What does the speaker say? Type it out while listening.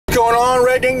going on,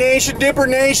 Redneck Nation, Dipper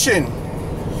Nation?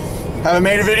 Haven't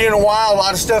made a video in a while. A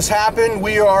lot of stuff's happened.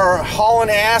 We are hauling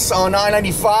ass on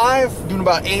 995, doing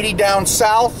about 80 down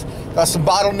south. Got some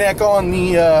bottleneck on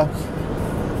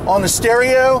the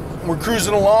stereo. We're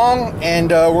cruising along,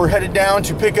 and we're headed down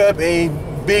to pick up a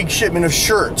big shipment of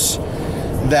shirts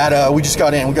that we just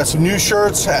got in. We got some new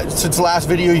shirts since the last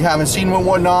video. You haven't seen them and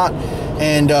whatnot,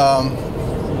 and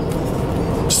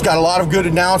just got a lot of good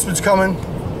announcements coming.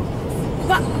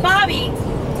 Bobby,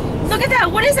 look at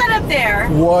that. What is that up there?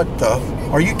 What the?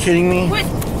 Are you kidding me? What?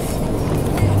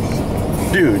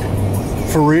 Dude,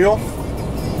 for real?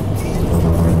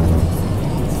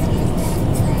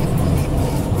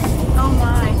 Oh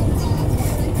my.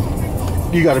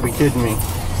 You gotta be kidding me.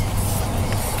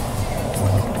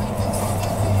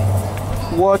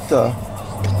 What the?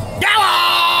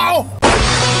 Yellow!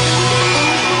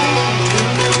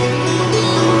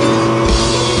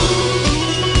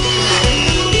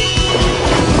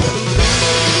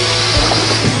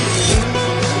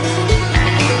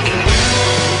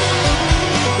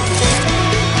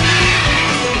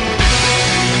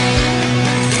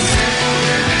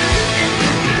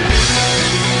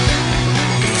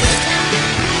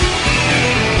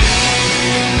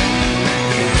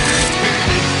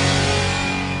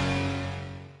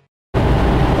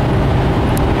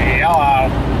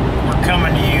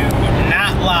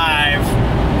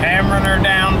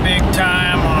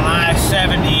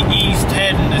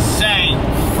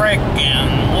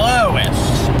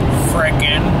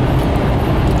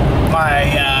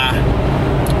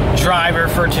 Driver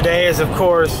for today is, of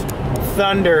course,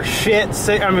 Thundershot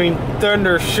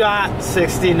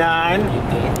 69,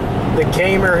 the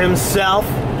gamer himself.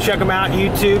 Check him out,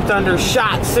 YouTube,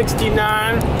 Thundershot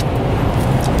 69.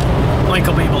 Link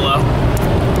will be below.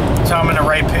 So I'm gonna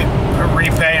repay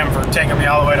him for taking me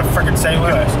all the way to frickin' St.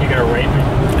 Louis. You gonna rape me?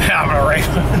 I'm gonna rape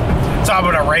him. So I'm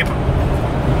gonna rape him.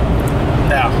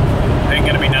 No, ain't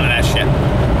gonna be none of that shit.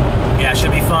 Yeah,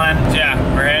 should be fun. Yeah,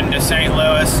 we're heading to St.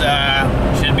 Louis.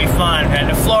 Should be fun. Heading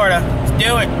to Florida. Let's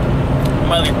do it.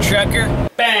 Mother trucker.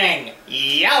 Bang!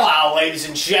 Yellow, ladies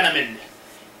and gentlemen.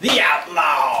 The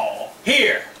Outlaw.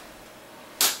 Here.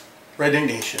 Redneck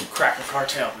Nation. Cracker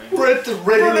Cartel, man. We're at the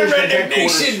Redneck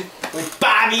Nation with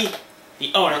Bobby,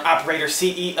 the owner, operator,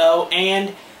 CEO,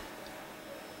 and...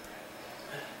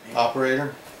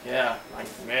 Operator. Yeah, I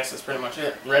guess that's pretty much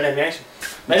it. Redneck Nation.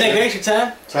 Redneck Nation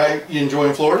time. So how you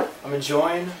enjoying Florida? I'm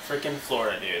enjoying freaking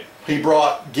Florida, dude. He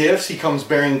brought gifts. He comes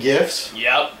bearing gifts.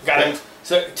 Yep. Got it.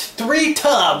 So 3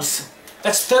 tubs.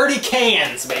 That's 30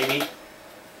 cans, baby.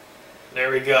 There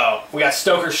we go. We got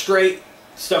Stoker's Straight,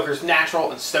 Stoker's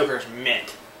Natural, and Stoker's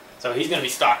Mint. So he's going to be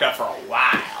stocked up for a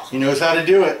while. He knows how to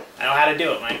do it. I know how to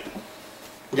do it, man.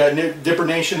 We got Dipper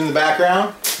Nation in the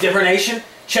background. Dipper Nation.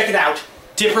 Check it out.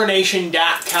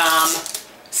 DipperNation.com.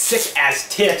 Sick as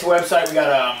tits website. We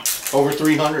got over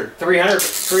 300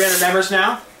 members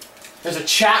now. There's a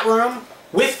chat room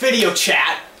with video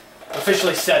chat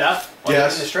officially set up.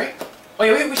 Yes. In the straight. Oh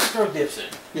yeah, we should throw dips in.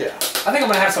 Yeah. I think I'm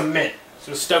gonna have some mint,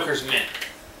 some Stoker's mint.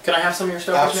 Can I have some of your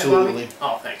Stoker's Absolutely. mint,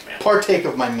 Bobby? Oh, thanks, man. Partake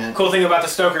of my mint. Cool thing about the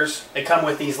Stokers, they come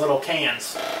with these little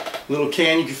cans. Little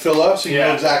can you can fill up, so you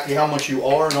know exactly how much you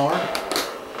are and aren't.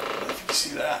 If you can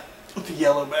see that with the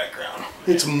yellow background.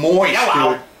 It's moist,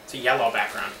 Yellow. dude. It's a yellow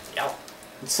background. It's yellow.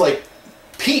 It's like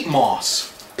peat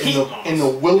moss. In the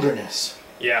wilderness.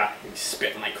 Yeah, he's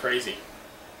spitting like crazy.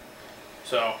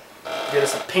 So, get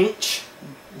us a pinch.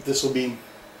 This will be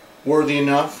worthy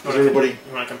enough. You want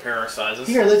to compare our sizes?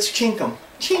 Here, let's chink them.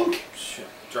 Chink. Shit,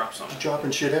 drop some.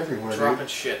 Dropping shit everywhere. Dropping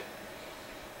shit.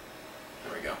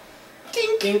 There we go.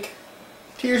 Dink. Dink.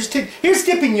 Here's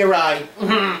dipping your eye.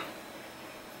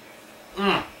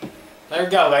 There we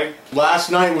go, babe. Last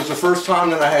night was the first time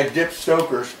that I had dipped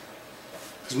Stoker's,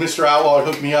 because Mr. Outlaw had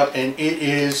hooked me up, and it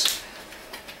is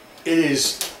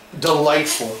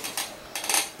delightful.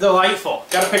 Delightful.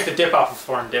 Gotta pick the dip off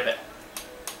before and dip it.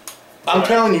 I'm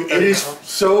telling you, it is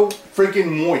so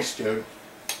freaking moist, dude.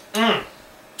 I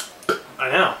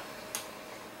know.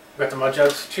 Got the mud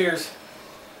jugs. Cheers.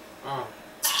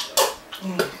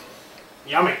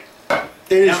 Yummy.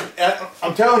 It is.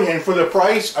 I'm telling you, and for the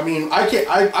price, I mean, I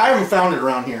haven't found it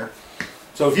around here.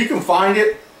 So if you can find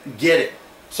it, get it.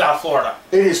 South Florida.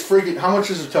 It is freaking. How much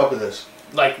is a tub of this?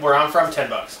 Like where I'm from, $10.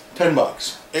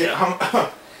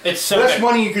 $10. It's so best good.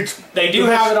 money you could. They do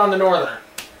have it on the Northerner.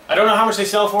 I don't know how much they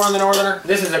sell for on the Northerner.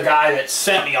 This is a guy that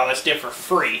sent me all this dip for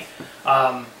free.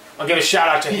 I'll give a shout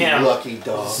out to him. Lucky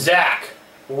dog. Zach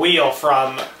Wheel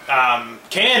from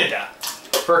Canada.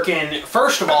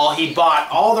 First of all, he bought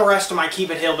all the rest of my Keep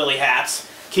It Hillbilly hats,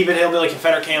 Keep It Hillbilly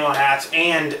Confederate camo hats,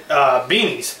 and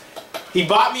beanies. He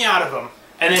bought me out of them,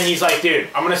 And then he's like, dude,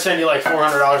 I'm going to send you like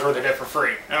 $400 worth of dip for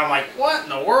free. And I'm like, what in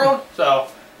the world? So,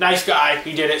 nice guy.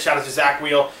 He did it. Shout out to Zach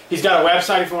Wheel. He's got a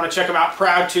website if you want to check him out,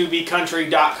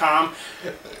 proudtobecountry.com.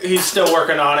 He's still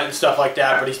working on it and stuff like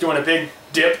that, but he's doing a big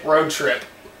dip road trip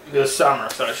this summer,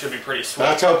 so it should be pretty sweet.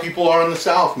 That's how people are in the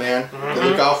South, man. They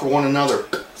look out for one another.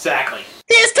 Exactly.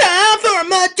 It's time for a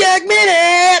Mud Jug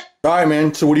Minute! Alright,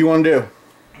 man, so what do you want to do?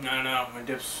 No, my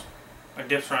dip's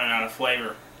running out of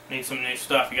flavor. Need some new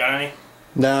stuff. You got any?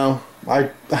 No, I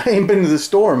ain't been to the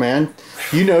store, man.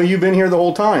 You know, you've been here the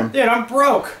whole time. Dude, I'm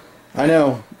broke. I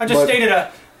know. I just stayed at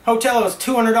a hotel that was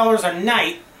 $200 a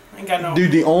night. I ain't got no...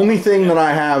 Dude, the only thing that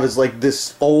I have is like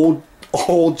this old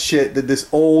shit that this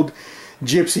old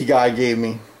gypsy guy gave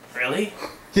me. Really?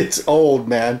 It's old,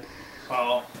 man.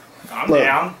 Well, I'm Look,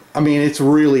 down. I mean, it's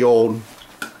really old.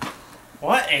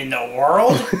 What in the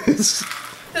world? This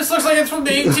looks like it's from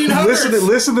the 1800s.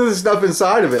 Listen to the stuff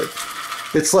inside of it.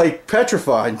 It's like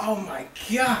petrified. Oh my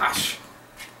gosh.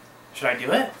 Should I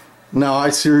do it? No, I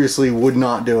seriously would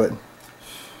not do it.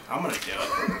 I'm gonna do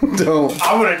it. Don't.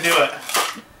 I'm gonna do it.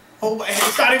 Oh,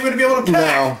 it's not even gonna be able to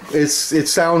pack. No, it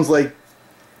sounds like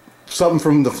something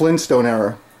from the Flintstone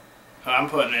era. I'm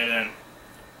putting it in.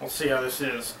 We'll see how this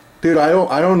is. Dude, I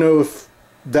don't know if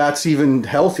that's even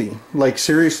healthy. Like,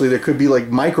 seriously, there could be like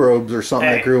microbes or something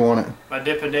that grew on it. My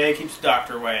dip a day keeps the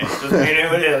doctor away. Doesn't mean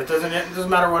who it is. It doesn't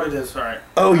matter what it is. All right.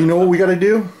 Oh, you know what we got to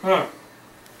do? Huh.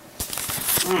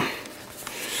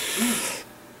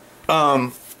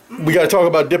 We got to talk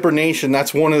about Dipper Nation.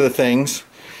 That's one of the things.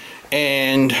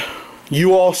 And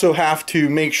you also have to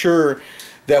make sure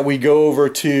that we go over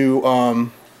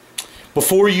to,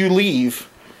 before you leave,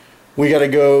 we got to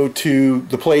go to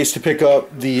the place to pick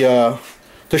up the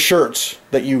shirts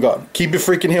that you got. Keep It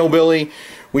Freaking Hillbilly.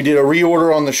 We did a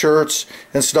reorder on the shirts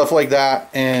and stuff like that,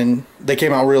 and they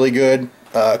came out really good.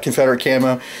 Confederate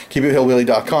camo.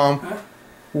 KeepItHillbilly.com. Huh?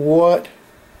 What?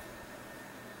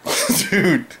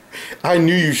 Dude, I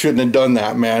knew you shouldn't have done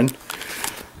that, man.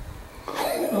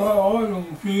 Oh, I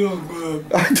don't feel good.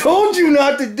 I told you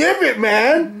not to dip it,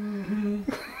 man.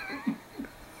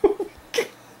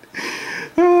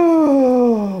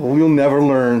 Oh, we'll never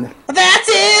learn. That's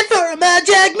it for a Mud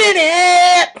Jug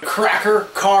Minute! Cracker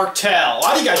Cartel. A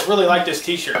lot of you guys really like this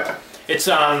T-shirt. It's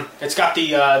got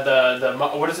the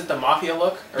what is it? The mafia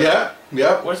look? Or Yeah.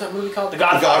 What is that movie called? The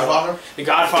Godfather. The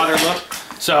Godfather look.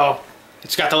 So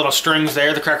it's got the little strings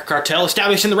there. The Cracker Cartel,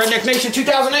 established in the Redneck Nation,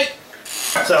 2008.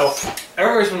 So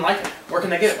everybody's been liking it. Where can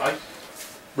they get it, buddy?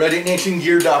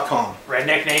 REDNECKNationGear.com.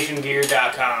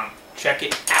 RedneckNationGear.com. Check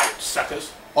it out,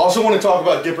 suckers. Also want to talk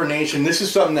about Dipper Nation. This is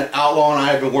something that Outlaw and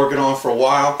I have been working on for a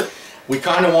while. We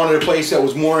kind of wanted a place that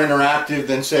was more interactive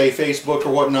than, say, Facebook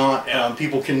or whatnot. Yeah.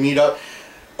 People can meet up.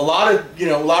 A lot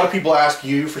of people ask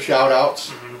you for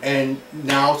shout-outs, and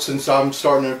now since I'm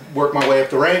starting to work my way up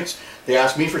the ranks, they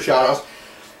ask me for shout-outs.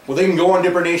 Well, they can go on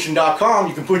DipperNation.com.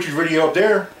 You can put your video up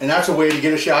there, and that's a way to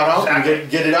get a shout-out and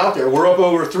get it out there. We're up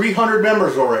over 300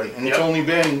 members already, and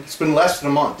it's been less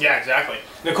than a month. Yeah, exactly.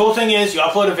 The cool thing is, you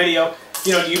upload a video.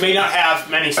 You know, you may not have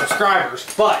many subscribers,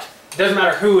 but it doesn't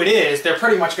matter who it is. They're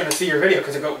pretty much going to see your video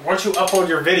because once you upload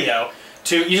your video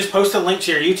you just post a link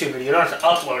to your YouTube video. You don't have to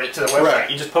upload it to the website. Right.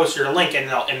 You just post your link and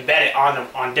they'll embed it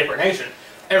on Dipper Nation.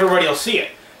 Everybody will see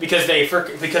it because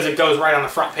it goes right on the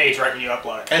front page right when you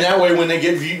upload it. And that way, when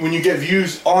you get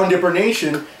views on Dipper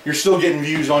Nation, you're still getting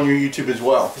views on your YouTube as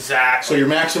well. Exactly. So you're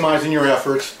maximizing your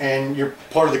efforts and you're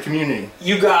part of the community.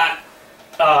 You got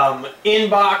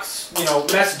inbox,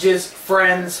 messages,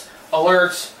 friends,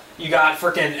 alerts. You got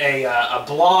freaking a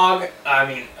blog. I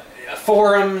mean,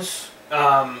 forums. You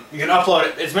can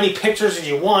upload as many pictures as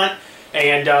you want,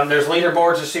 and there's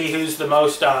leaderboards to see who's the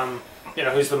most,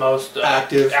 who's the most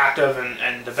active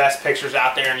and the best pictures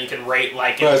out there, and you can rate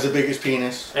like. Who has the biggest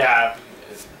penis? Yeah,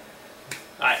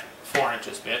 4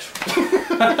 inches, bitch.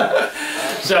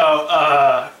 So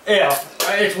yeah,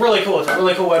 it's really cool. It's a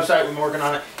really cool website. We've been working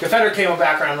on it. Confederate camo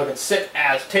background looking sick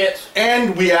as tits.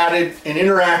 And we added an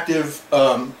interactive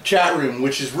chat room,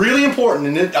 which is really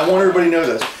important, and I want everybody to know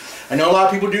this. I know a lot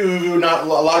of people a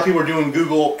lot of people are doing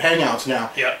Google Hangouts now,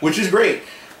 which is great.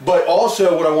 But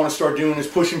also what I want to start doing is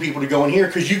pushing people to go in here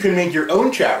because you can make your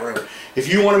own chat room. If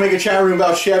you want to make a chat room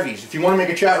about Chevys, if you want to make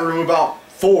a chat room about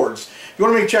Fords, if you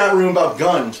want to make a chat room about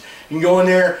guns, you can go in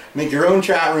there, make your own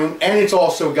chat room, and it's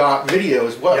also got video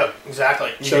as well. Yep,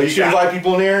 exactly. So you can invite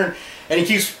people in there, and it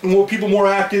keeps people more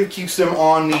active, keeps them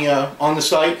on the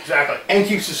site, and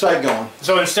keeps the site going.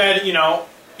 So instead,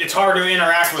 it's hard to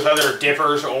interact with other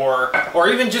dippers or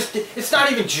even just, it's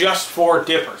not even just for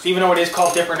dippers. Even though it is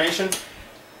called Dipper Nation,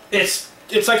 it's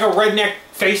it's like a redneck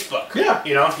Facebook. Yeah.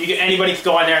 You know, anybody can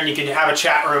go in there and you can have a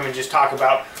chat room and just talk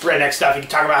about redneck stuff. You can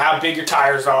talk about how big your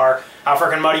tires are, how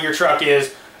freaking muddy your truck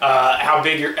is,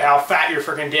 how fat your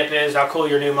freaking dip is, how cool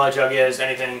your new mud jug is,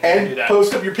 anything. You can do that.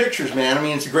 Post up your pictures, man. I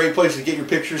mean, it's a great place to get your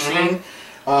pictures seen.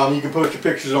 You can post your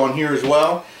pictures on here as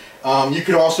well. You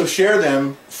can also share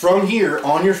them from here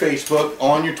on your Facebook,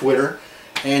 on your Twitter,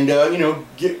 and you know,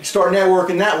 start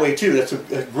networking that way too. That's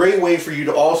a great way for you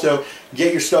to also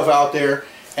get your stuff out there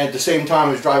at the same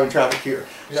time as driving traffic here.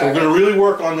 Exactly. So we're going to really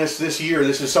work on this year.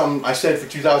 This is something I said for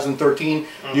 2013.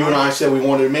 You and I said we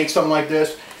wanted to make something like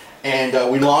this,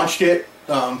 and we launched it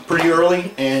pretty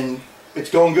early, and it's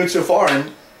going good so far.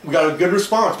 And we got a good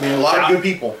response, man. A lot of good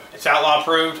people. It's Outlaw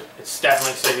approved. It's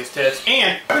definitely City's tits,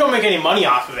 and we don't make any money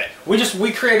off of it.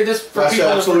 We created this for people. That's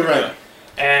absolutely right.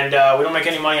 And we don't make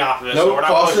any money off of it. Nope, so we're not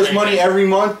costs us money every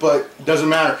month, but it doesn't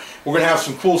matter. We're going to have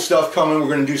some cool stuff coming.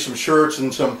 We're going to do some shirts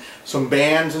and some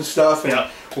bands and stuff, and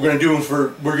we're going to do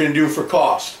them for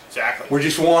cost. Exactly. We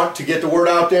just want to get the word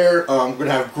out there. We're going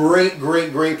to have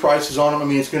great prices on them. I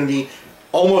mean, it's going to be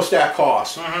almost at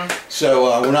cost.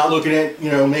 So we're not looking at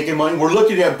making money. We're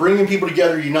looking at bringing people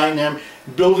together, uniting them,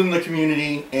 building the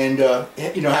community, and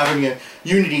having a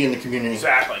unity in the community.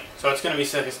 Exactly. So it's going to be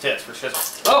sick as tits for sure.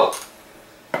 Oh.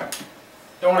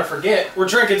 Don't want to forget, we're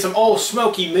drinking some old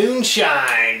smoky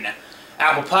moonshine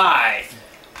apple pie.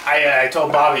 I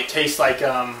told Bobby it tastes like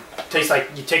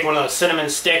you take one of those cinnamon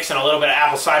sticks and a little bit of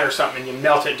apple cider or something and you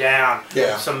melt it down.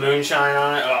 Yeah. Some moonshine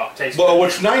on it. Oh, it tastes good. Well, good.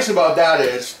 what's nice about that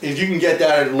is you can get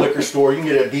that at a liquor store. You can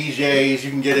get it at BJ's.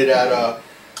 You can get it at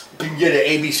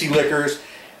ABC Liquors.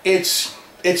 It's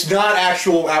not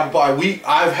actual apple pie.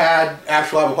 I've had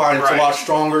actual apple pie and it's a lot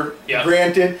stronger.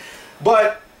 Granted,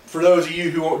 but for those of you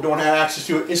who don't have access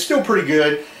to it, it's still pretty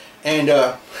good, and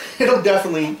it'll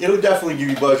definitely give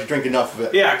you buzz. You drink enough of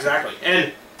it. Yeah, exactly.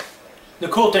 And the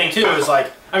cool thing too is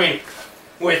to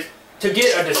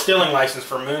get a distilling license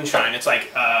for moonshine, it's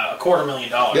like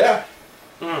 $250,000. Yeah.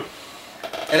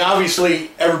 And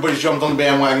obviously, everybody's jumped on the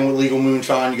bandwagon with legal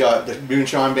moonshine. You got the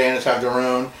moonshine bandits have their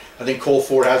own. I think Cold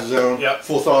Fort has his own. Yep.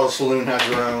 Full Throttle Saloon has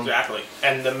their own. Exactly.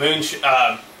 And the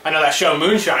I know that show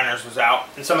Moonshiners was out,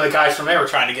 and some of the guys from there were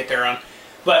trying to get their own.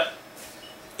 But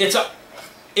it's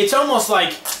almost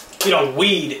like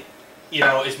weed,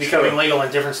 is becoming legal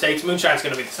in different states. Moonshine's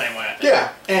going to be the same way, I think.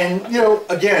 Yeah, and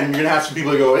again, you're going to have some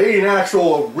people that go, "Hey, an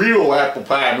actual real apple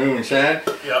pie moonshine."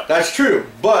 Yep. That's true,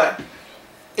 but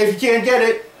if you can't get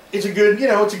it, it's a good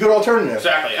alternative.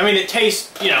 Exactly. I mean, it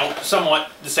tastes somewhat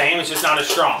the same. It's just not as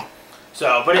strong.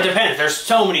 So, but it depends. There's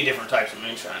so many different types of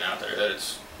moonshine out there that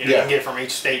it's. You can get it from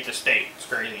each state to state. It's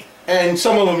crazy. And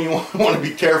some of them you want to be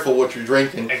careful what you're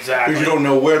drinking. Exactly. Because you don't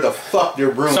know where the fuck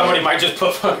they're brewing. Somebody might just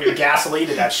put fucking gasoline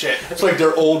in that shit. It's like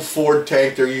their old Ford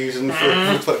tank they're using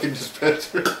for fucking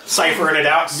dispenser. Ciphering it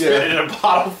out, spit it in a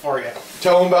bottle for you.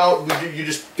 Tell them about, you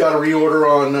just got a reorder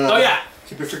on... oh yeah.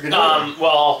 Keep it freaking order.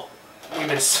 Well,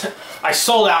 I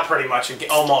sold out pretty much,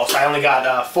 almost. I only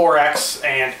got 4X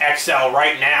and XL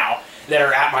right now that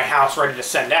are at my house ready to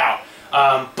send out.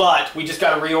 But we just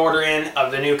got a reorder in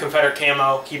of the new Confederate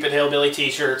Camo Keep It Hillbilly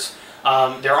t-shirts.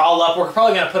 They're all up. We're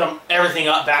probably going to put everything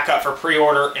back up for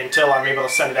pre-order until I'm able to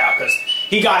send it out, because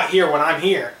he got it here when I'm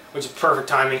here, which is perfect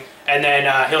timing. And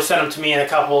then he'll send them to me in a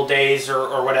couple days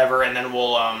or whatever, and then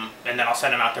I'll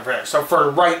send them out there. So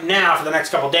for right now, for the next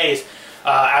couple days,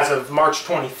 as of March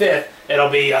 25th, it'll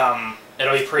be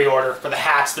pre-order for the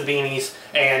hats, the beanies,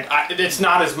 and it's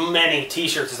not as many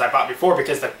t-shirts as I bought before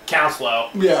because the count's low.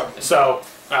 Yeah. So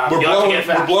we're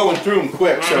blowing through them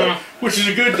quick, so which is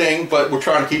a good thing, but we're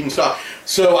trying to keep them in stock.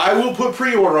 So I will put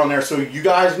pre-order on there so you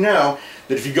guys know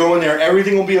that if you go in there,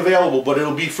 everything will be available, but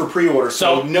it'll be for pre-order.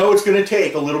 So know it's going to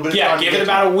take a little bit of time. Yeah, give it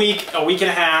about a week and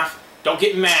a half. Don't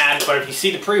get mad, but if you see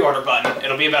the pre-order button,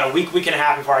 it'll be about a week and a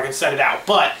half before I can send it out.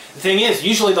 But the thing is,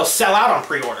 usually they'll sell out on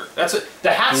pre-order.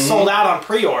 The hat's sold out on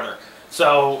pre-order.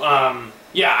 So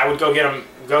yeah, I would go get them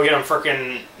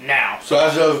frickin' now. So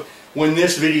as of when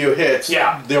this video hits,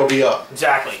 they'll be up.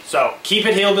 Exactly. So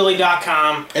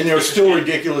keepithillbilly.com. And they're still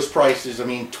ridiculous prices. I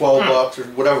mean, $12 or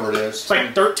whatever it is. It's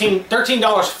like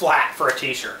 $13 flat for a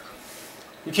t-shirt.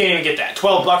 You can't even get that.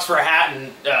 $12 for a hat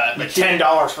and like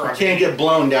 $10 for a... You can't get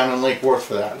blown down in Lake Worth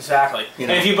for that. Exactly.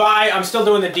 And if you buy, I'm still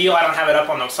doing the deal. I don't have it up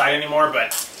on the site anymore, but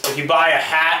if you buy a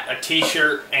hat, a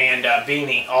t-shirt, and a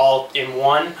beanie all in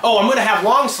one... Oh, I'm going to have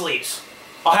long sleeves.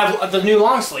 I'll have the new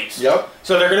long sleeves. Yep.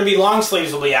 So they're going to be long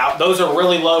sleeves will be out. Those are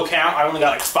really low count. I only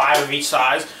got like 5 of each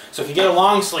size. So if you get a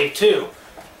long sleeve too,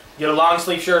 get a long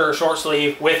sleeve shirt or a short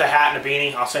sleeve with a hat and a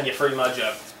beanie, I'll send you a free mud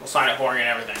jug. We'll sign it for you and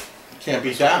everything. Can't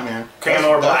beat that, man. Camo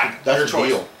or black. That's a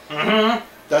deal.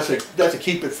 That's a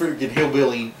keep it freaking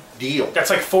hillbilly deal. That's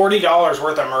like $40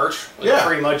 worth of merch with Yeah. a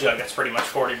free mud jug. That's pretty much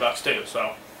 $40 too.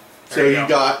 So. So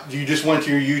you just went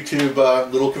to your YouTube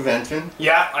little convention.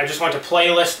 Yeah, I just went to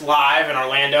Playlist Live in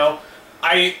Orlando.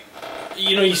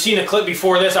 You seen the clip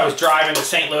before this. I was driving to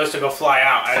St. Louis to go fly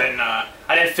out.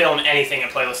 I didn't film anything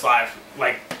at Playlist Live.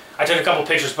 Like, I took a couple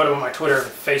pictures, put them on my Twitter,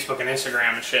 Facebook, and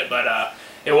Instagram and shit. But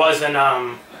it wasn't.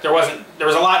 There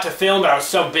was a lot to film, but I was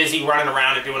so busy running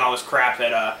around and doing all this crap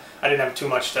that I didn't have too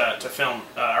much to film,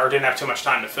 or didn't have too much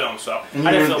time to film. So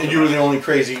you were the only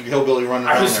crazy hillbilly running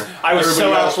around there. I was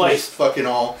so out of place. Fucking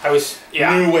all.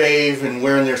 Yeah. New wave and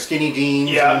wearing their skinny jeans.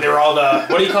 Yeah, they were all the,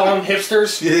 what do you call them,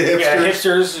 hipsters? Yeah, hipsters. Yeah,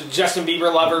 hipsters, Justin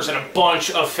Bieber lovers, and a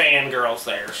bunch of fangirls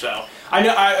there. So I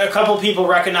know a couple people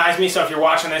recognize me. So if you're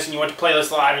watching this and you went to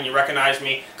Playlist Live and you recognize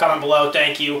me, comment below.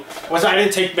 Thank you. I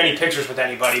didn't take many pictures with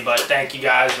anybody, but thank you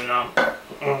guys.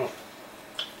 And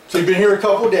So you've been here a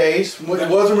couple of days. It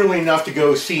wasn't really enough to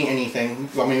go see anything.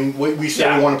 I mean, we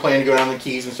said we want to plan to go down the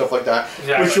Keys and stuff like that,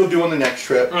 which you'll do on the next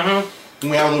trip. When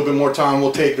we have a little bit more time,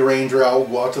 we'll take the Ranger out, we'll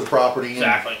go out to the property,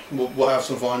 and we'll have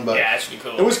some fun. But yeah, it should be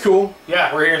cool. It was cool.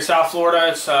 Yeah, we're here in South Florida.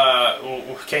 It's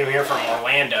we came here from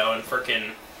Orlando and freaking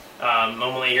I'm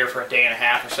only here for a day and a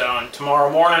half or so, and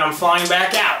tomorrow morning I'm flying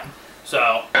back out.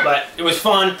 So, but it was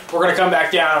fun. We're gonna come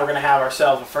back down and we're gonna have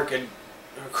ourselves a freaking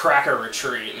cracker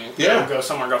retreat and go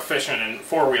somewhere, go fishing and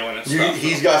four-wheeling and stuff.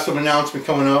 He's got some announcement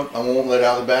coming up. I won't let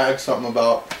out of the bag. Something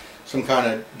about some kind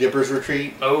of Dippers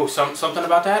retreat. Oh, something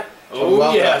about that?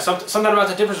 Oh yeah, something about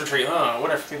the Dippers retreat. Huh?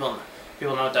 What if people know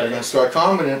what that They're is? gonna start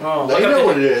commenting. Oh, they know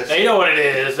what it is. They know what it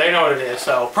is. They know what it is.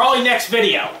 So probably next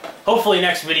video. Hopefully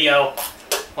next video.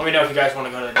 Let me know if you guys want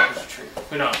to go to the Dippers retreat.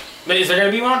 Who knows? Is there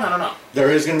gonna be one? I don't know.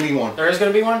 There is gonna be one. There is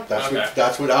gonna be one.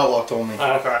 That's what Outlaw told me.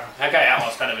 Oh, okay. That guy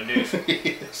Outlaw's kind of a douche.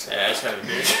 Yes. Yeah, he's kind of a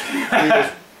douche.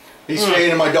 He's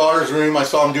staying in my daughter's room. I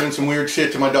saw him doing some weird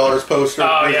shit to my daughter's poster.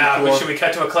 Oh yeah, should we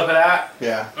cut to a clip of that?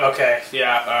 Yeah. Okay,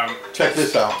 yeah. Check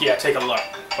this out. Yeah, take a look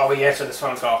while we answer this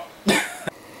phone call.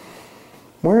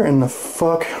 Where in the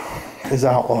fuck is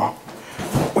Outlaw?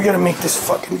 We gotta make this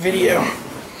fucking video.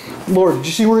 Lord, did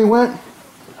you see where he went?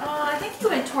 I think he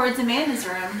went towards Amanda's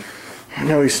room.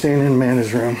 No, he's staying in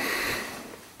Amanda's room.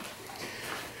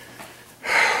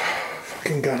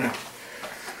 Fucking gotta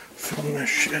film this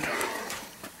shit.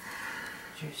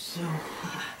 You're so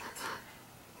hot.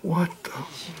 What the?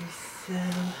 You're so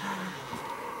hot.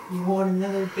 You want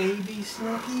another baby,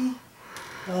 Snooky?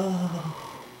 Oh.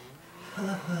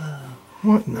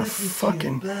 What in the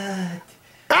fucking...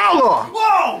 Outlaw!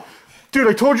 Whoa! Dude,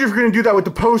 I told you if you're gonna do that with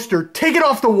the poster, take it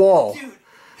off the wall. Dude.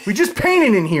 We just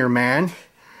painted in here, man.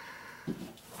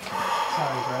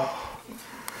 Sorry, bro.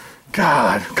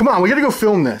 God, come on, we gotta go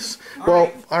film this.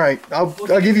 All right, I'll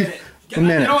give you a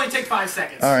minute. It'll only take 5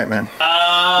 seconds. All right, man. We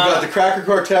got the Cracker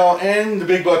Cartel and the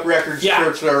Big Buck Records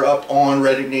shirts that are up on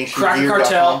Redneck Nation. Cracker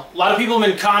Cartel. A lot of people have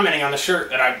been commenting on the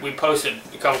shirt that we posted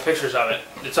a couple pictures of it.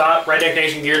 It's on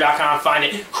RedneckNationGear.com. Find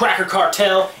it. Cracker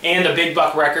Cartel and the Big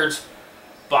Buck Records.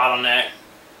 Bottleneck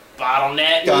Gotta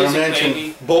music, mention,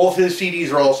 baby. both his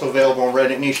CDs are also available on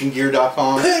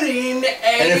RedneckNationGear.com. Put in the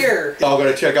air. Y'all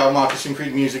gotta check out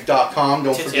MoccassinCreekMusic.com.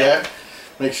 Don't forget.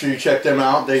 Make sure you check them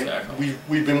out.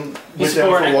 We've been with them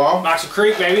for a while. Moccasin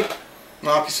Creek, baby.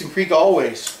 Moccasin Creek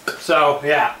always. So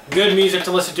yeah, good music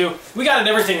to listen to. We got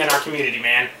everything in our community,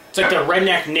 man. It's like the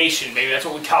Redneck Nation, baby. That's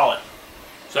what we call it.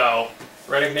 So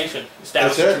Redneck Nation,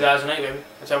 established in 2008, baby.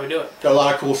 That's how we do it. Got a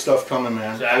lot of cool stuff coming,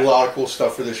 man. Exactly. A lot of cool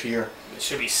stuff for this year. It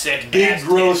should be sick. Big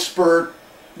growth spurt.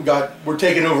 We're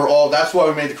taking over all. That's why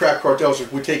we made the Crack Cartel. So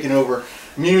we're taking over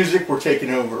music. We're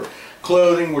taking over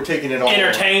clothing. We're taking it all.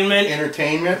 Entertainment.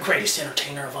 Greatest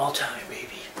entertainer of all time, baby.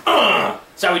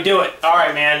 That's how we do it. All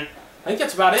right, man. I think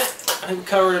that's about it. I think we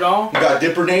covered it all. We got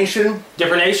Dipper Nation.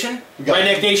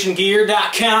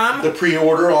 RedneckNationGear.com. The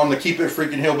pre-order on the Keep It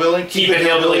Freaking Hillbilly.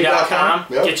 KeepItHillbilly.com.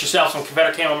 Yep. Get yourself some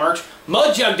Confederate Camo merch.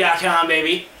 Mudjug.com,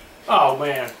 baby. Oh,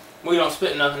 man. We don't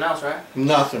spit nothing else, right?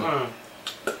 Nothing.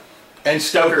 And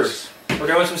Stokers. We're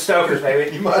doing some Stokers,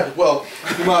 baby. You might as well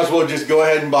just go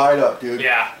ahead and buy it up, dude.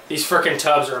 Yeah. These frickin'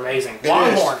 tubs are amazing. It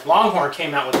is. Longhorn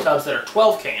came out with tubs that are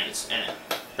 12 cans in it.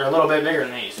 They're a little bit bigger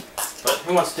than these. But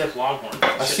who wants to dip Longhorn?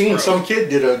 I seen some kid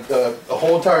did a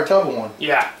whole entire tub of one.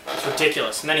 Yeah, it's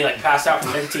ridiculous. And then he like passed out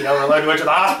from nicotine overload and went to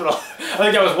the hospital. I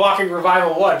think that was Walking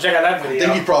Revival 1. Check out that video. I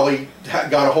think you probably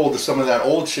got a hold of some of that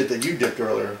old shit that you dipped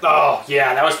earlier. Oh,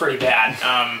 yeah, that was pretty bad.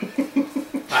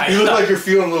 You look like you're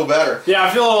feeling a little better. Yeah, I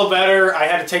feel a little better. I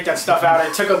had to take that stuff out.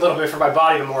 It took a little bit for my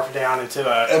body to morph down into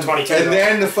a 22. And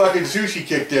then the fucking sushi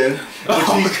kicked in,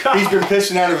 which he's been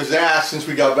pissing out of his ass since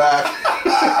we got back.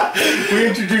 We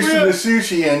introduced him to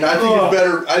sushi, and I think it's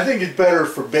better. I think it's better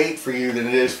for bait for you than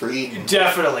it is for eating.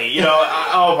 Definitely. You know,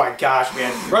 oh my gosh,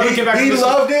 man. He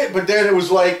loved it, but then it was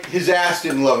like his ass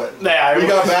didn't love it. Yeah, we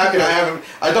got back, and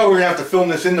I thought we were gonna have to film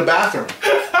this in the bathroom.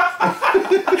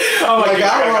 Oh my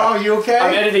God! Outlaw, you okay?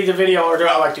 I'm editing the video, or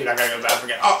I'm like, dude, I gotta go to the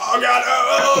bathroom again. Oh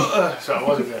God! So it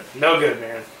wasn't good. No good,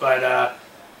 man. But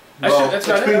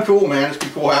it's been cool, man. It's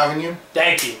been cool having you.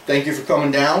 Thank you. Thank you for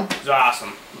coming down. It was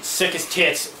awesome. Sick as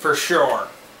tits for sure.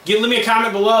 Leave me a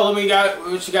comment below. Let me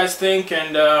know what you guys think,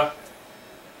 and well,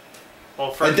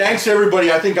 and thanks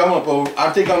everybody. I think I'm up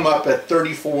at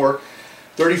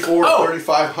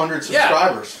 3,500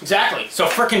 subscribers. Yeah, exactly. So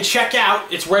frickin' check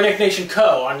out. It's Redneck Nation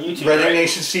Co. on YouTube. Redneck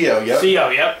Nation CO. Yep. CO.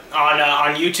 Yep.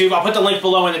 On YouTube. I'll put the link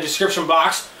below in the description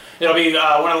box. It'll be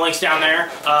one of the links down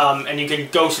there, and you can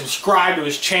go subscribe to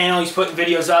his channel. He's putting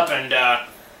videos up, and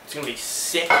it's gonna be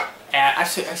sick. I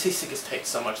say sick as tits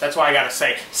so much. That's why I gotta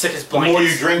say sick as blankets. The more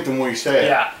you drink, the more you say it.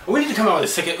 Yeah, we need to come out with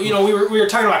a sick. You know, we were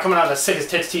talking about coming out with a sick as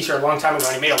tits T-shirt a long time ago,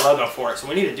 and he made a logo for it. So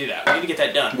we need to do that. We need to get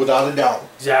that done. Without a doubt.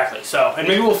 Exactly. So, and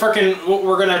maybe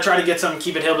we're gonna try to get some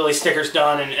Keep It Hillbilly stickers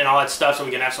done and all that stuff, so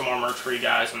we can have some more merch for you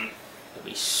guys, and it'll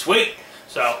be sweet.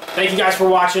 So, thank you guys for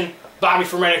watching. Bobby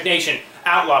from Redneck Nation,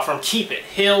 Outlaw from Keep It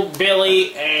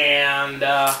Hillbilly, and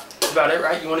that's about it,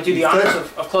 right? You want to do the honors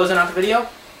of closing out the video?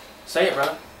 Say it,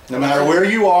 brother. No matter where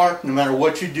you are, no matter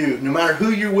what you do, no matter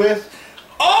who you're with,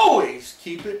 always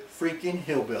keep it freaking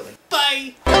hillbilly.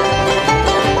 Bye!